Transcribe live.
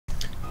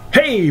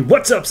Hey,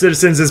 what's up,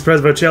 citizens? It's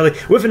President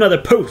Vochelli with another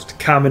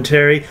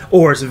post-commentary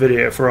ORAS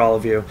video for all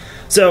of you.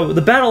 So,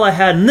 the battle I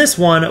had in this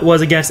one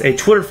was against a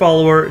Twitter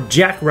follower,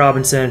 Jack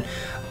Robinson.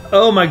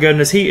 Oh my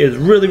goodness, he is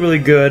really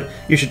good.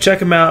 You should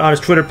check him out on his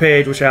Twitter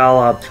page, which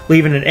I'll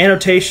leave in an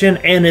annotation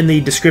and in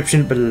the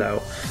description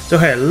below. So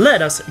hey,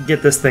 let us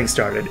get this thing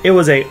started. It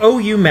was a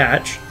OU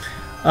match.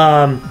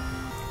 My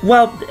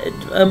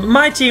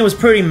team was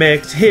pretty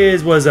mixed.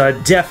 His was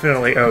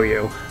definitely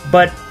OU.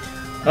 But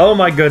oh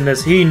my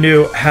goodness, he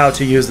knew how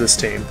to use this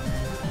team.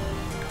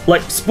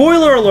 Like,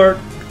 spoiler alert,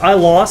 I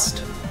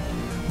lost,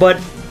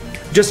 but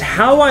just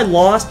how I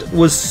lost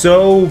was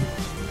so...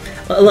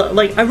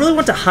 Like, I really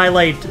want to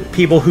highlight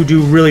people who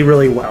do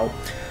really well.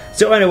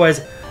 So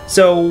anyways,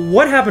 so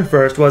what happened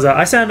first was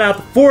I sent out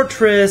the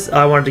Fortress,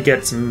 I wanted to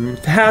get some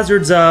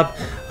hazards up,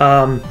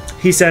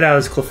 he sent out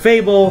his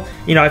Clefable,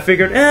 you know, I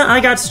figured, I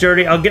got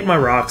Sturdy, I'll get my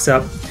rocks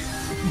up.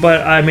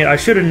 But, I mean, I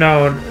should have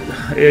known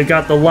it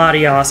got the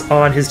Latias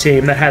on his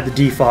team that had the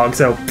defog,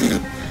 so...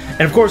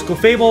 And of course,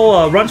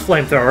 Clefable runs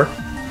Flamethrower,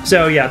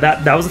 so yeah,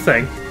 that was a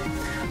thing.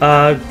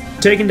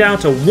 Taken down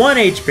to 1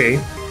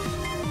 HP.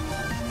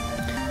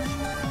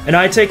 And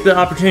I take the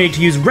opportunity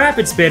to use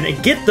Rapid Spin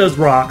and get those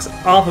rocks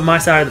off of my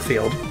side of the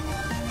field.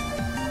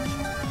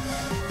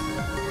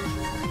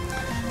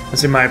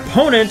 Let's see, my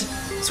opponent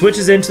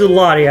switches into the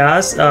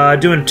Latias,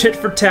 doing tit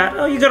for tat.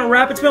 Oh, you got a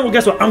Rapid Spin? Well,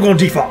 guess what? I'm going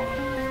default.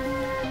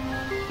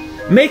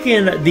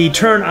 Making the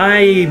turn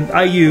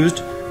I used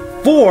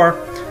for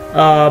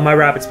my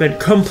Rapid Spin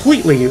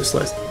completely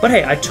useless. But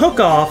hey, I took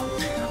off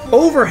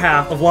over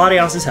half of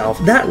Latias' health.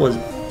 That was...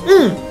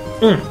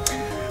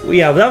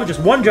 Yeah, that was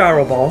just one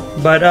Gyro Ball,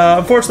 but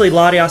unfortunately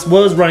Latias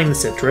was running the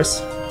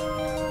Citrus.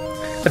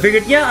 I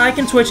figured, yeah, I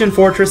can switch in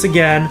Fortress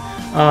again,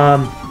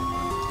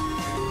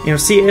 you know,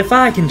 see if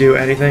I can do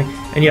anything.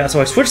 And yeah, so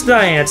I switched to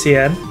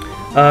Diancie.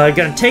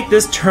 Gonna take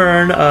this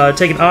turn,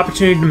 take an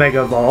opportunity to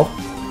Mega Evolve.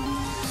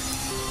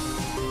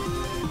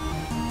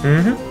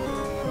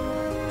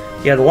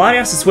 Yeah, the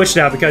Latias is switched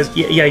out because,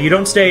 yeah, you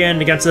don't stay in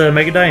against the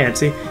Mega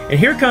Diancie. And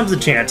here comes the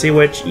Chansey,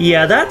 which,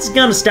 yeah, that's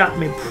gonna stop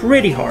me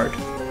pretty hard.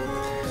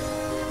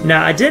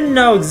 Now, I didn't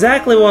know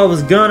exactly what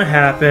was gonna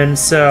happen,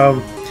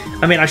 so...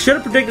 I mean, I should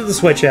have predicted the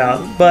switch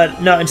out,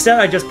 but no, instead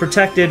I just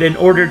protected in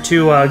order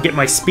to get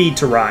my speed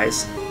to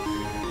rise.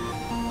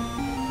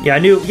 Yeah, I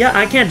knew... Yeah,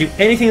 I can't do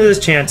anything to this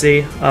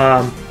Chansey.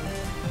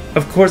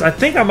 Of course, I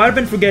think I might have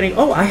been forgetting...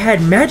 Oh, I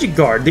had Magic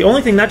Guard. The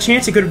only thing that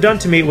Chansey could have done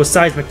to me was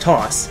Seismic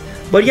Toss.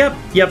 But yep,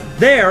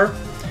 there.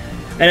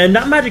 And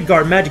not Magic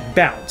Guard, Magic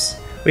Bounce.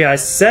 But yeah, I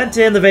sent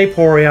in the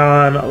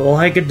Vaporeon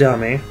like a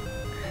dummy,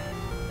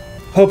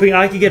 hoping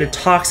I could get a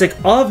Toxic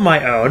of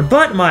my own,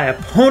 but my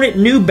opponent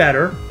knew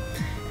better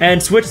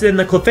and switched in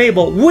the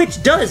Clefable,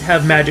 which does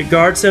have Magic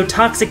Guard, so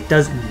Toxic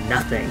does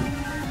nothing.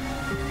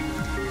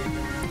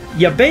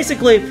 Yeah,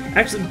 basically,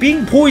 actually,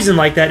 being poisoned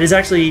like that is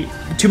actually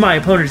to my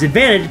opponent's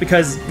advantage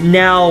because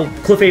now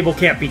Clefable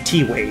can't be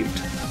T-waved,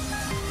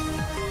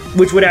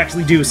 which would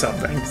actually do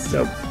something,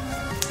 so...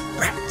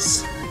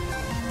 Rats.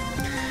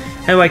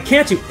 Anyway, I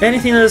can't do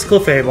anything to this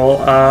Clefable.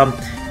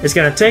 It's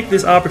gonna take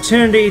this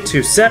opportunity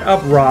to set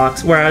up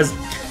rocks, whereas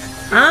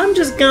I'm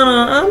just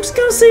gonna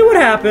see what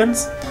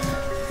happens.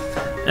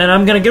 And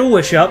I'm gonna get a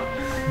Wish Up.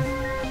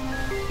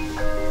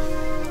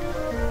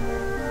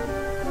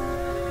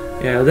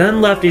 Yeah, then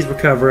Lefty's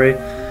Recovery.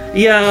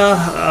 Yeah,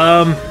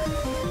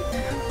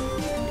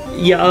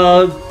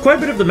 quite a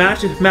bit of the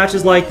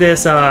matches like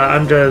this,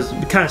 I'm just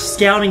kind of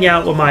scouting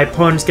out what my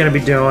opponent's gonna be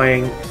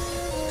doing,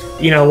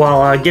 you know,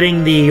 while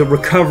getting the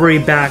recovery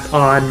back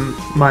on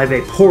my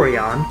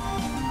Vaporeon.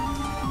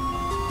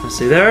 Let's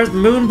see, there's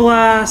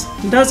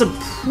Moonblast. It does a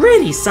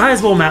pretty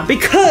sizable amount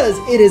because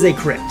it is a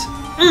crit.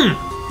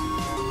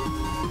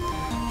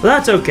 But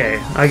that's okay.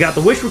 I got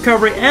the Wish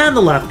Recovery and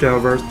the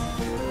leftovers,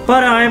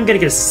 but I am going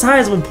to get a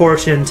sizable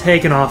portion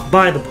taken off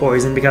by the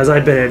poison because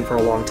I've been in for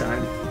a long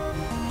time.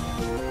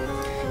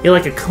 Yeah,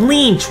 like a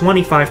clean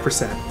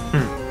 25%.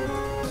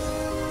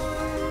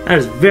 That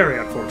is very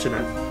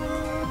unfortunate.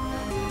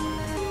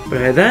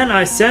 Okay, then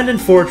I send in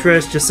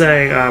Fortress, just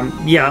saying,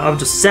 yeah, I'll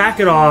just sack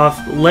it off,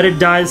 let it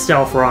die to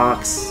Stealth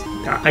Rocks.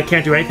 I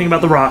can't do anything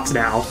about the rocks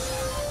now.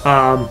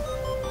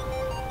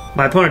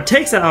 My opponent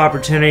takes that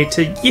opportunity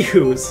to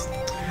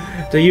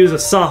use a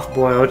Soft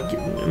Boil,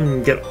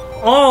 get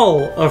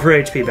all of her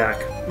HP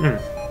back.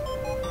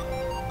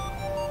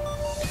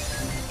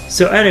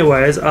 So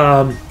anyways,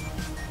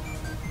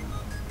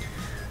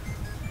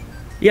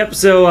 yep,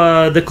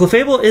 so the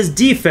Clefable is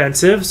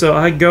defensive, so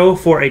I go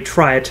for a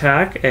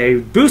Tri-Attack, a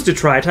boosted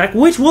Tri-Attack,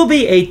 which will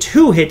be a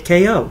 2-hit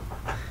KO.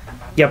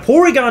 Yeah,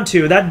 Porygon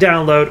 2, that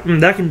download,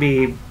 that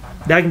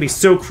can be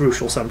so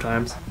crucial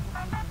sometimes.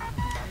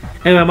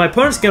 Anyway, my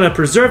opponent's gonna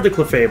preserve the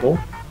Clefable,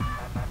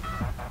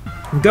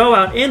 go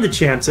out in the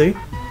Chansey.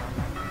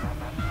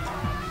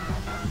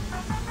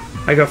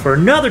 I go for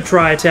another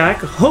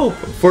Tri-Attack, hope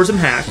for some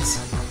hacks.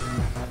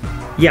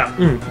 Yeah,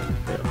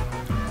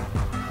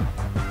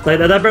 Like,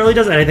 that barely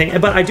does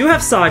anything, but I do have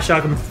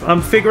Psyshock.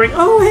 I'm figuring,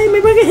 oh, hey,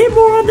 maybe I can hit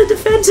more on the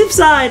defensive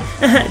side.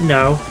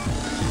 No.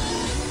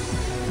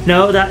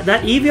 No, that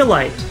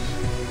Eviolite.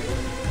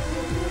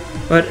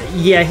 But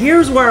yeah,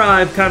 here's where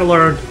I've kind of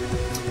learned.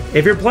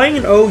 If you're playing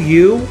an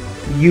OU,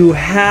 you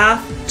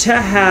have to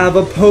have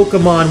a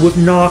Pokemon with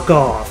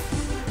knockoff,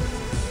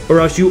 or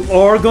else you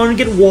are going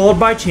to get walled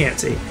by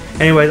Chansey.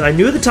 Anyways, I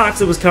knew the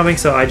Toxic was coming,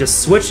 so I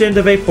just switched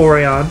into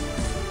Vaporeon.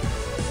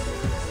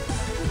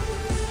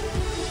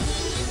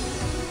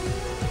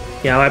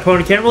 Yeah, my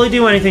opponent can't really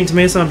do anything to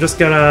me, so I'm just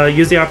gonna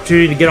use the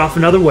opportunity to get off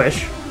another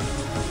Wish.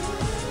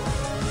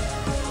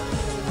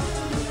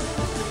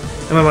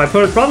 And my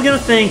opponent's probably gonna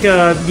think,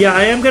 yeah,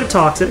 I am gonna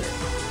Toxic.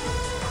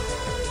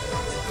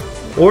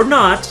 Or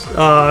not.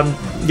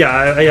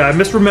 Yeah, I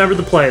misremembered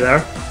the play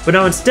there. But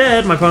now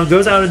instead, my opponent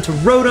goes out into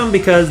Rotom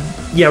because,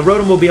 yeah,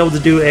 Rotom will be able to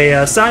do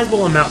a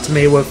sizable amount to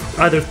me with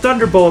either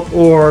Thunderbolt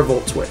or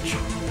Volt Switch.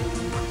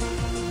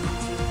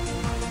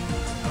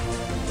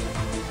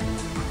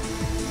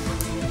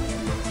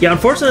 Yeah,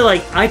 unfortunately,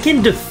 like, I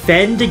can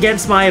defend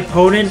against my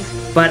opponent,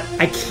 but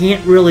I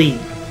can't really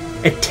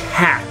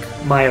attack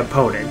my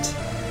opponent.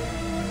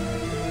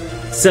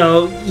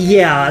 So,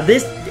 yeah,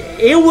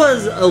 it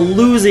was a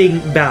losing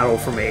battle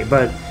for me,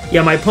 but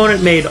yeah, my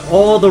opponent made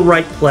all the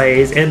right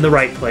plays in the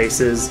right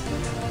places.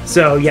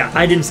 So, yeah,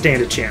 I didn't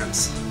stand a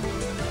chance.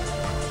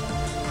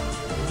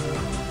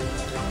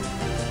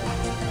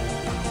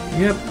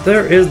 Yep,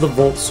 there is the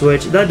Volt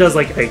Switch. That does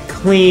like a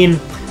clean,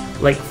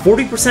 like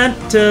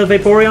 40% to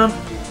Vaporeon.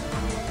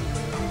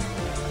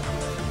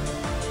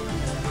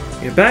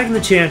 You're back in the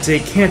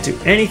Chansey, can't do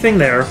anything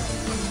there.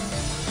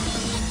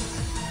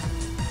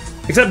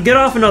 Except get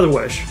off another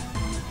Wish.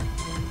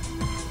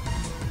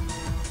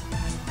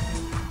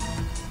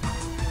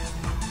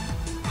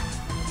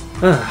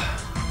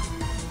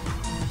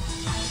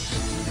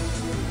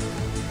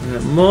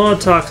 More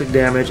toxic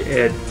damage.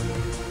 Yeah,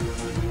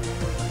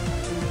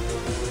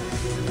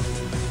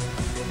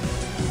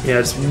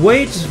 just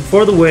wait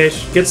for the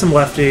Wish, get some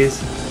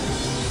lefties.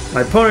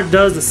 My opponent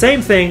does the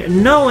same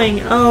thing,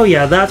 knowing, oh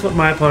yeah, that's what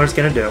my opponent's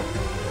gonna do.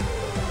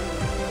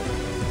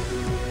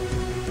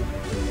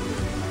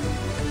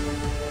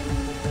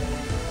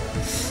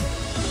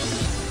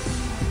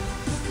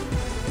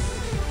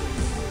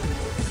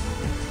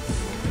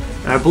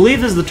 I believe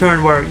this is the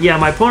turn where, yeah,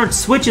 my opponent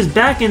switches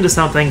back into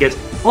something, gets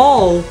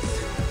all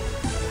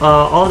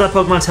that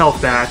Pokemon's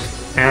health back,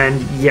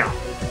 and yeah.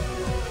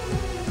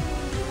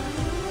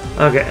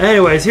 Okay,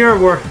 anyways,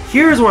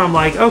 here's where I'm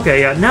like,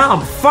 okay, yeah, now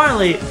I'm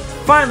finally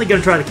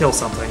gonna try to kill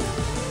something.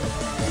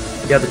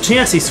 Yeah, the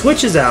Chansey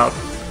switches out,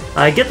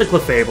 I get the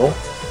Clefable,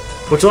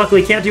 which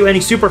luckily can't do any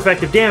super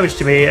effective damage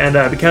to me, and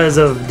because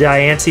of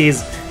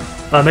Diance's,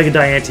 Mega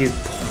Diance's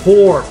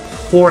poor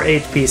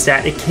HP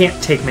stat, it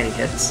can't take many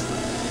hits.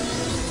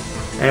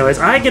 Anyways,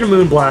 I get a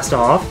Moonblast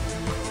off.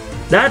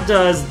 That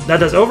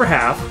does over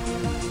half.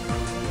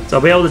 So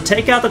I'll be able to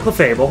take out the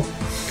Clefable,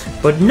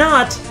 but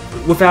not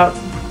without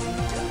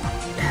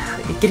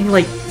getting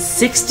like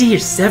 60 or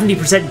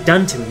 70%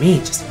 done to me.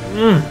 Just,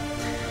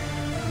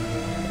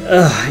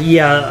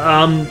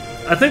 yeah,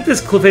 I think this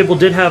Clefable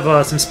did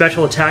have some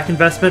special attack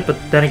investment, but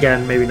then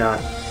again, maybe not.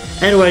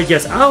 Anyway,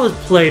 yes, I was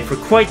played for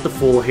quite the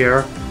fool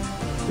here.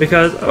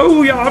 Because,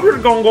 oh yeah, I'm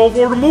just gonna go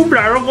for the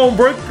Moonblast. I'm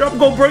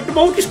gonna break the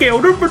multi-scale.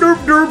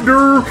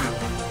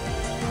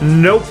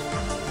 Nope.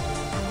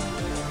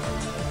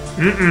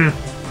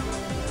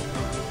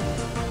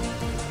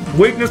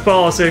 Weakness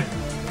policy.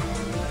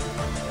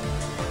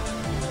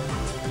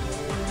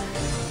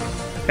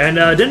 And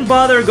didn't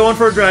bother going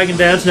for a Dragon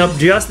Dance. Nope,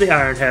 just the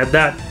Iron Head.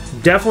 That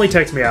definitely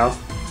takes me out.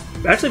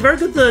 Actually, very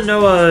good that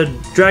no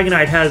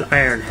Dragonite has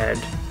Iron Head.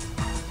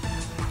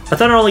 I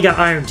thought it only got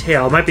Iron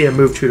Tail. It might be a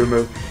move tutor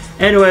move.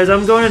 Anyways,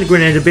 I'm going into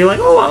Greninja to be like,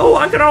 oh,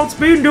 I can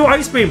outspeed and do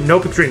Ice Beam.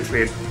 Nope, Extreme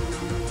Speed.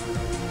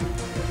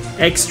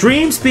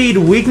 Extreme Speed,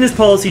 Weakness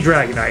Policy,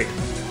 Dragonite.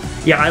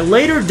 Yeah, I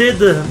later did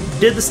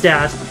the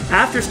stat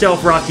after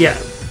Stealth Rock. Yeah,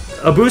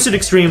 a boosted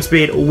Extreme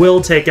Speed will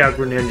take out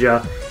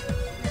Greninja.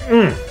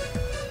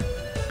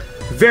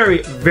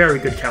 Very, very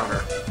good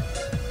counter.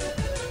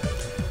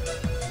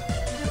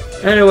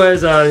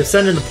 Anyways,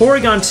 send in the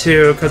Porygon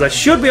 2 because I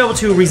should be able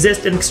to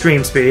resist an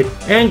Extreme Speed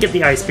and get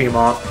the Ice Beam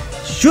off.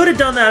 Should have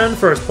done that in the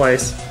first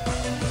place,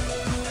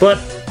 but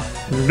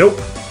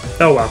nope.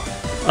 Oh well.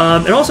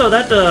 And also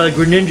that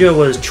Greninja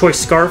was Choice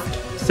Scarfed,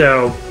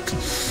 so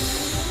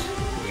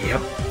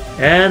yep.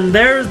 And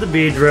there's the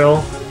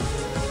Beedrill.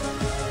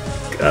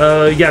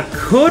 Yeah,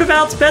 could have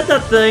outsped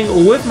that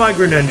thing with my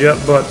Greninja,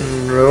 but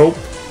nope,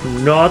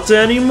 not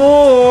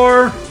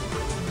anymore.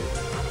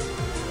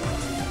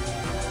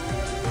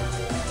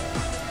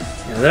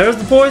 And there's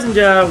the Poison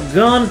Jab,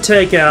 gonna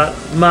take out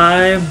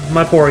my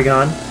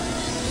Porygon.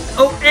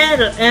 Oh,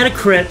 and a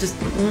crit. Just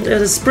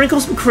sprinkle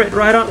some crit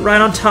right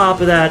on top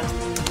of that.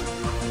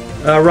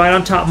 Right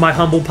on top of my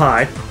humble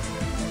pie.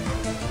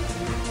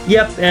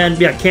 Yep, and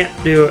yeah, can't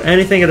do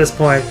anything at this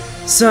point.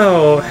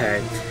 So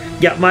hey,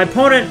 yeah, my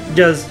opponent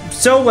does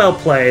so well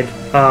played.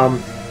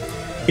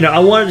 You know, I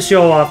wanted to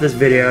show off this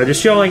video, just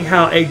showing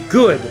how a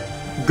good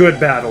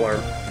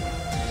battler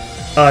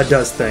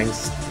does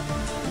things.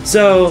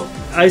 So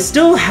I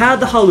still had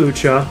the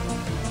Hawlucha.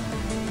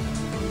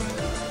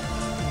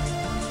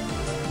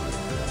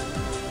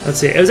 Let's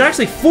see. It was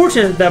actually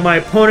fortunate that my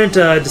opponent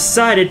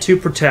decided to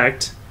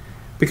protect,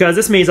 because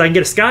this means I can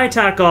get a Sky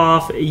Attack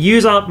off,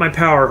 use up my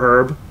Power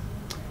Herb,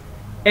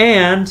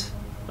 and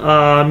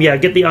yeah,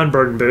 get the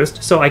Unburden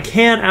boost. So I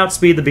can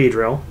outspeed the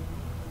Beedrill.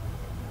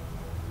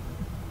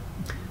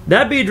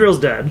 That Beedrill's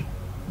dead.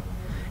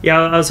 Yeah,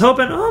 I was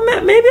hoping,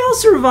 oh, maybe I'll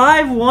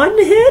survive one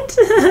hit.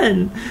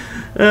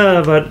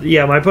 But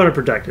yeah, my opponent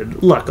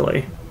protected,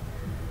 luckily.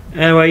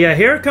 Anyway, yeah,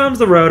 here comes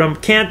the Rotom.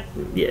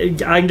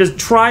 I can just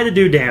try to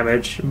do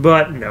damage,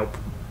 but nope.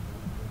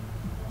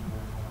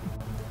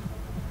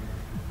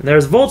 And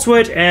there's Volt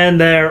Switch,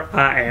 and there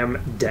I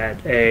am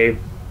dead.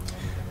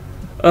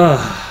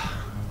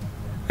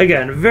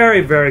 Again,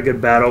 very, very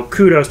good battle.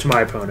 Kudos to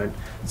my opponent.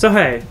 So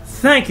hey,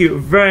 thank you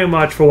very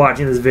much for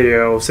watching this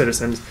video,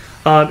 citizens.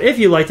 If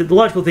you liked it, the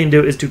logical thing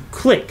to do is to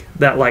click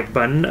that like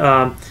button.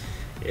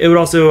 It would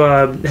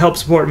also help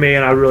support me,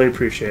 and I would really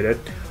appreciate it.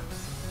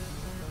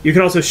 You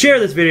can also share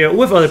this video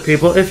with other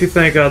people if you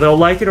think they'll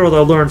like it or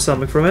they'll learn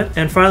something from it.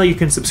 And finally, you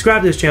can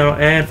subscribe to this channel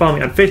and follow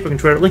me on Facebook and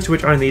Twitter, links to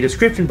which are in the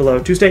description below,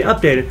 to stay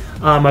updated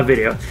on my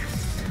video.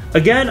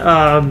 Again,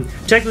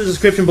 check the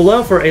description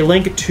below for a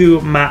link to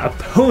my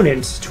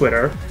opponent's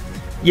Twitter.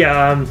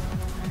 Yeah,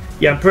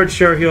 I'm pretty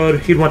sure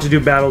he'd want to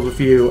do battles with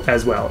you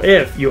as well,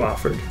 if you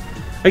offered.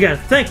 Again,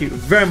 thank you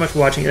very much for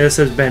watching. This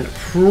has been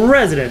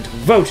President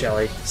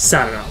Vochelli,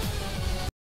 signing off.